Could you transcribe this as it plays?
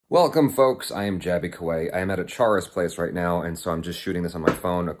Welcome, folks. I am Jaby Koay. I am at a Chara's place right now, and so I'm just shooting this on my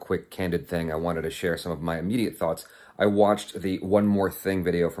phone, a quick, candid thing. I wanted to share some of my immediate thoughts. I watched the One More Thing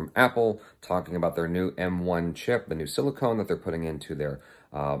video from Apple talking about their new M1 chip, the new silicone that they're putting into their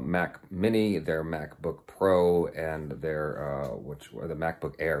Mac Mini, their MacBook Pro, and their the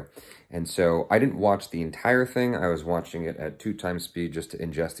MacBook Air. And so I didn't watch the entire thing. I was watching it at 2x speed just to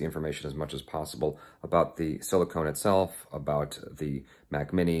ingest the information as much as possible about the silicone itself, about the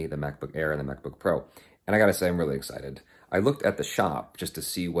Mac Mini, the MacBook Air, and the MacBook Pro. And I gotta say, I'm really excited. I looked at the shop just to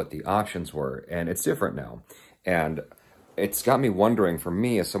see what the options were, and it's different now. And it's got me wondering, for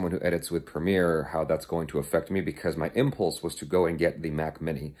me, as someone who edits with Premiere, how that's going to affect me, because my impulse was to go and get the Mac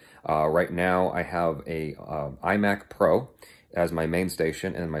Mini. Right now, I have a iMac Pro as my main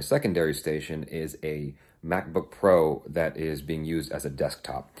station, and my secondary station is a MacBook Pro that is being used as a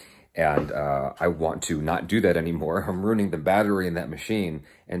desktop. And I want to not do that anymore. I'm ruining the battery in that machine.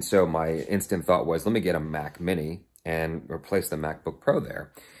 And so my instant thought was, let me get a Mac Mini and replace the MacBook Pro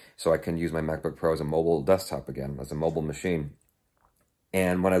there, so I can use my MacBook Pro as a mobile desktop again, as a mobile machine.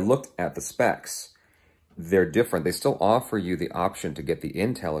 And when I looked at the specs, they're different. They still offer you the option to get the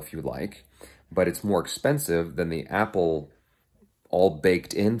Intel if you like, but it's more expensive than the Apple all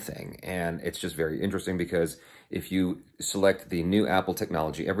baked in thing. And it's just very interesting because if you select the new Apple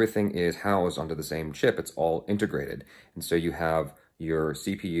technology, everything is housed onto the same chip. It's all integrated. And so you have your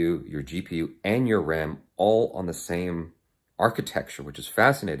CPU, your GPU, and your RAM all on the same architecture, which is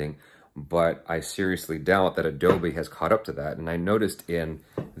fascinating, but I seriously doubt that Adobe has caught up to that. And I noticed in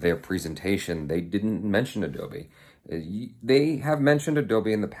their presentation, they didn't mention Adobe. They have mentioned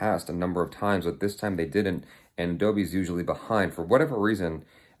Adobe in the past a number of times, but this time they didn't, and Adobe's usually behind. For whatever reason,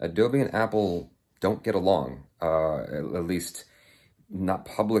 Adobe and Apple don't get along, at least not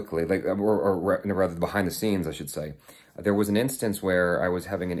publicly, or rather behind the scenes, I should say. There was an instance where I was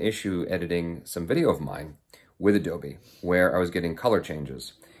having an issue editing some video of mine with Adobe, where I was getting color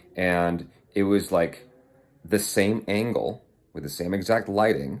changes. And it was like the same angle with the same exact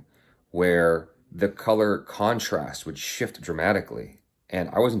lighting where the color contrast would shift dramatically. And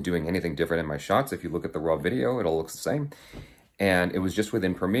I wasn't doing anything different in my shots. If you look at the raw video, it all looks the same. And it was just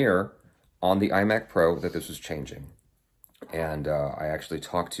within Premiere on the iMac Pro that this was changing. And I actually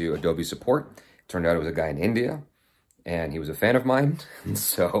talked to Adobe support. It turned out it was a guy in India, and he was a fan of mine. And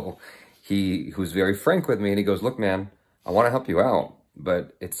so he was very frank with me, and he goes, look, man, I want to help you out,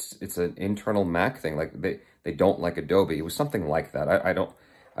 but it's an internal Mac thing. Like they don't like Adobe. It was something like that. I don't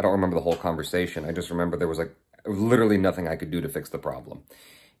remember the whole conversation. I just remember there was like literally nothing I could do to fix the problem.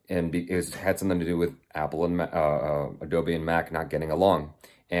 And it had something to do with Apple and Adobe and Mac not getting along.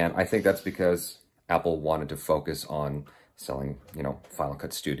 And I think that's because Apple wanted to focus on selling, Final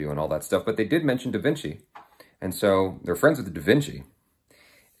Cut Studio and all that stuff. But they did mention DaVinci. And so they're friends with DaVinci.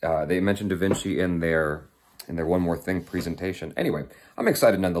 They mentioned DaVinci in their One More Thing presentation. Anyway, I'm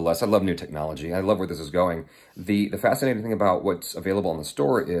excited nonetheless. I love new technology. I love where this is going. The fascinating thing about what's available in the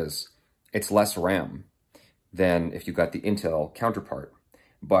store is it's less RAM than if you got the Intel counterpart.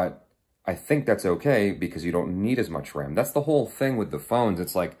 But I think that's okay because you don't need as much RAM. That's the whole thing with the phones.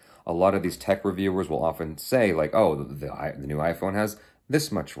 It's like a lot of these tech reviewers will often say like, oh, the new iPhone has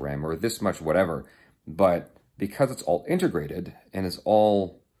this much RAM or this much whatever. But because it's all integrated and it's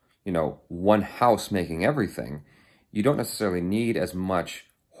all, one house making everything, you don't necessarily need as much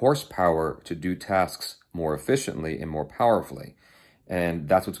horsepower to do tasks more efficiently and more powerfully. And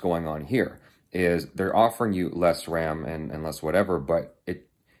that's what's going on here, is they're offering you less RAM and less whatever, but it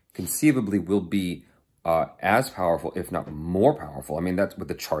conceivably will be as powerful, if not more powerful. I mean, that's what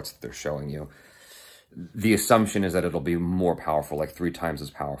the charts that they're showing you. The assumption is that it'll be more powerful, like 3 times as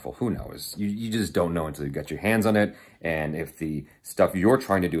powerful. Who knows? You just don't know until you get your hands on it. And if the stuff you're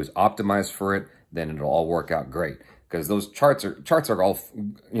trying to do is optimized for it, then it'll all work out great. Because those charts are all,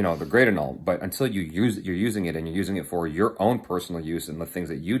 they're great and all, but until you're using it and you're using it for your own personal use and the things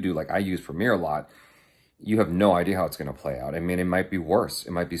that you do, like I use Premiere a lot, you have no idea how it's going to play out. I mean, it might be worse.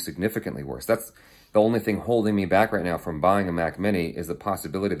 It might be significantly worse. That's the only thing holding me back right now from buying a Mac Mini, is the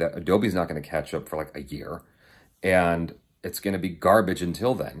possibility that Adobe's not going to catch up for like a year, and it's going to be garbage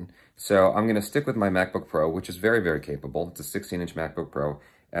until then. So I'm going to stick with my MacBook Pro, which is very, very capable. It's a 16-inch MacBook Pro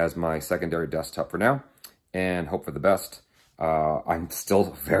as my secondary desktop for now, and hope for the best. I'm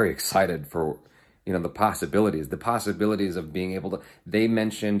still very excited for, the possibilities of being able to, they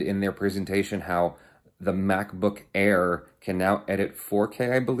mentioned in their presentation how the MacBook Air can now edit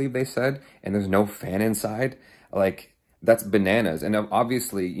 4K, I believe they said, and there's no fan inside. Like, that's bananas. And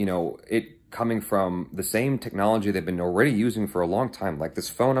obviously, it coming from the same technology they've been already using for a long time, like this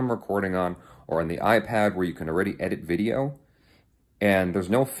phone I'm recording on, or on the iPad where you can already edit video. And there's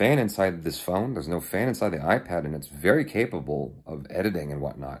no fan inside this phone. There's no fan inside the iPad, and it's very capable of editing and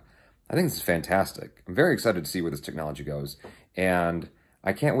whatnot. I think this is fantastic. I'm very excited to see where this technology goes. And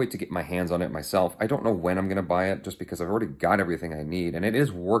I can't wait to get my hands on it myself. I don't know when I'm going to buy it just because I've already got everything I need. And it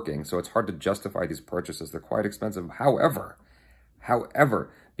is working, so it's hard to justify these purchases. They're quite expensive. However,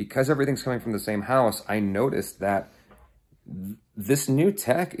 because everything's coming from the same house, I noticed that this new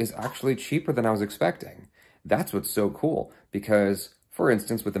tech is actually cheaper than I was expecting. That's what's so cool, because, for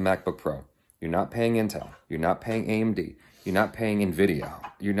instance, with the MacBook Pro, you're not paying Intel, you're not paying AMD, you're not paying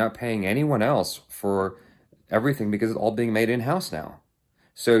NVIDIA, you're not paying anyone else for everything because it's all being made in-house now.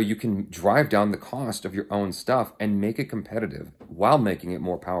 So you can drive down the cost of your own stuff and make it competitive while making it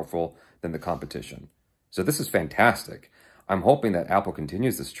more powerful than the competition. So this is fantastic. I'm hoping that Apple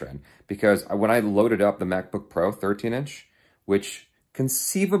continues this trend, because when I loaded up the MacBook Pro 13-inch, which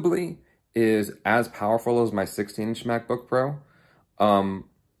conceivably is as powerful as my 16-inch MacBook Pro,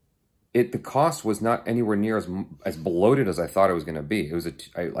 the cost was not anywhere near as bloated as I thought it was going to be. It was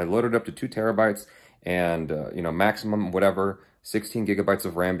I loaded up to 2 terabytes and maximum whatever 16 gigabytes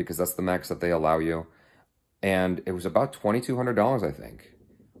of RAM, because that's the max that they allow you, and it was about $2,200, I think,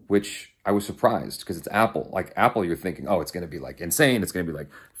 which I was surprised because it's Apple. Like Apple, you're thinking, oh, it's going to be like insane. It's going to be like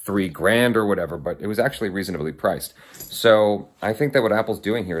 $3,000 or whatever, but it was actually reasonably priced. So I think that what Apple's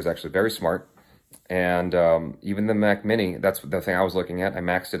doing here is actually very smart. And even the Mac Mini, that's the thing I was looking at. I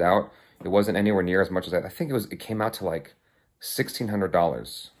maxed it out. It wasn't anywhere near as much as I think it came out to like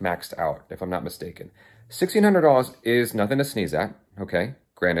 $1,600 maxed out, if I'm not mistaken. $1,600 is nothing to sneeze at, okay,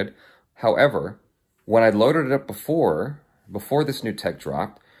 granted. However, when I loaded it up before this new tech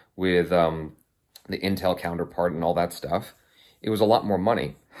dropped with the Intel counterpart and all that stuff, it was a lot more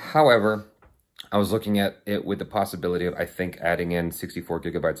money. However, I was looking at it with the possibility of, I think, adding in 64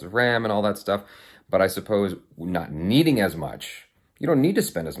 gigabytes of RAM and all that stuff, but I suppose not needing as much. You don't need to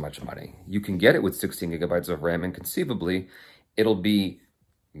spend as much money. You can get it with 16 gigabytes of RAM, and conceivably, it'll be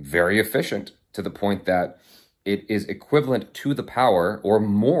very efficient to the point that it is equivalent to the power or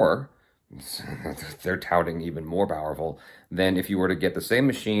more. They're touting even more powerful than if you were to get the same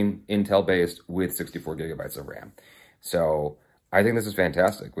machine, Intel-based, with 64 gigabytes of RAM. So I think this is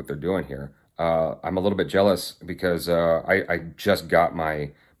fantastic, what they're doing here. I'm a little bit jealous because I just got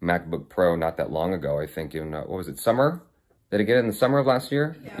my MacBook Pro not that long ago. I think in, what was it, summer? Did I get it in the summer of last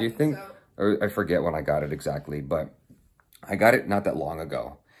year? Yeah, do you think? So. Or I forget when I got it exactly, but I got it not that long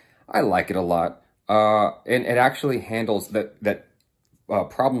ago. I like it a lot. And it actually handles that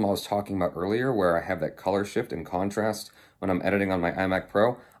problem I was talking about earlier, where I have that color shift and contrast when I'm editing on my iMac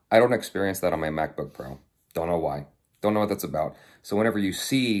Pro. I don't experience that on my MacBook Pro. Don't know why. Don't know what that's about. So whenever you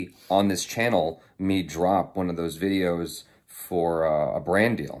see on this channel me drop one of those videos for a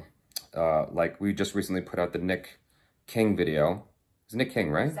brand deal, like we just recently put out the Nick King video. It's Nick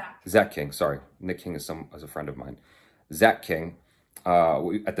King, right? Zach King, sorry. Nick King is a friend of mine. Zach King.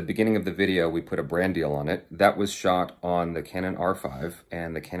 At the beginning of the video, we put a brand deal on it. That was shot on the Canon R5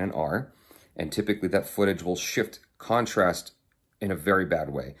 and the Canon R, and typically that footage will shift contrast in a very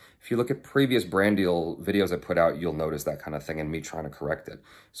bad way. If you look at previous brand deal videos I put out, you'll notice that kind of thing and me trying to correct it.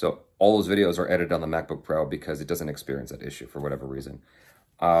 So all those videos are edited on the MacBook Pro because it doesn't experience that issue for whatever reason.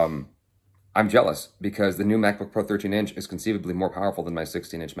 I'm jealous because the new MacBook Pro 13-inch is conceivably more powerful than my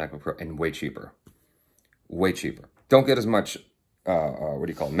 16-inch MacBook Pro and way cheaper. Way cheaper. Don't get as much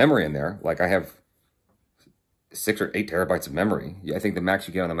memory in there. Like I have 6 or 8 terabytes of memory. I think the max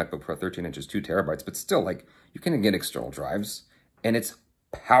you get on the MacBook Pro 13-inch is 2 terabytes, but still, like, you can get external drives, and it's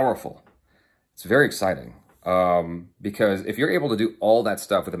powerful. It's very exciting, because if you're able to do all that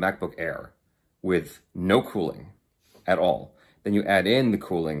stuff with a MacBook Air with no cooling at all, then you add in the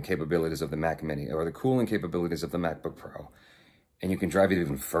cooling capabilities of the Mac Mini or the cooling capabilities of the MacBook Pro, and you can drive it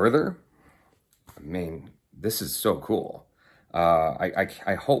even further. I mean, this is so cool.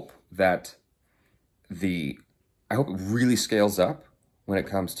 I hope that I hope it really scales up when it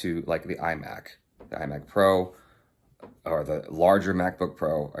comes to like the iMac Pro, or the larger MacBook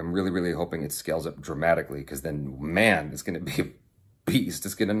Pro. I'm really, really hoping it scales up dramatically, because then, man, it's going to be a beast.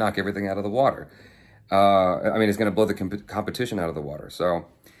 It's going to knock everything out of the water. I mean, it's going to blow the competition out of the water. So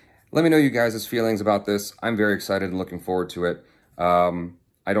let me know you guys' feelings about this. I'm very excited and looking forward to it.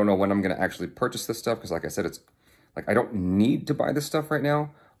 I don't know when I'm going to actually purchase this stuff, because like I said, it's like I don't need to buy this stuff right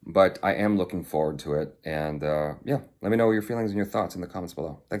now, but I am looking forward to it. And yeah, let me know your feelings and your thoughts in the comments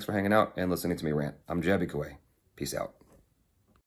below. Thanks for hanging out and listening to me rant. I'm Jaby Koay. Peace out.